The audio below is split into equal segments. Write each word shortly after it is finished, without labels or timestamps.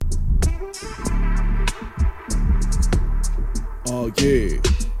Oh yeah.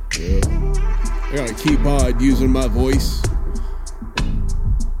 I gotta keep on using my voice.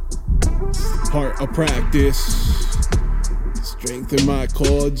 It's part of practice. Strengthen my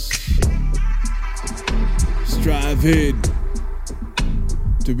chords. Striving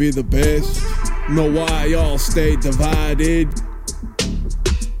to be the best. Know why y'all stay divided.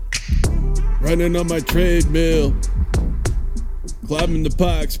 Running on my treadmill. Climbing the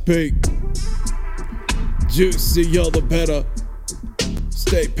Pikes Peak. Juicy, all the better.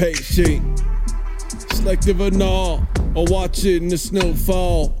 Stay patient. Selective and all. Or watching the snow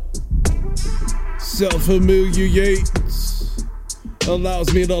fall. Self-humiliates.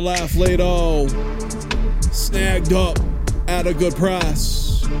 Allows me to laugh later on. Snagged up at a good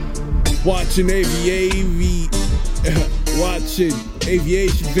price. Watching aviation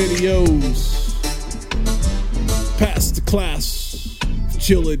videos. Past the class,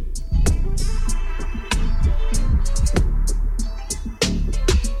 chillin'.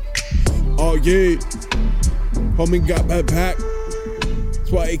 Oh yeah, homie got my back.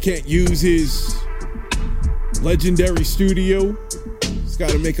 That's why he can't use his legendary studio. He's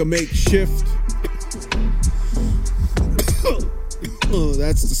gotta make a makeshift. Oh,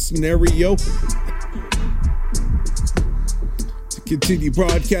 that's the scenario. To continue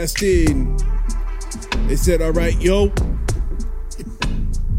broadcasting, they said, all right, yo.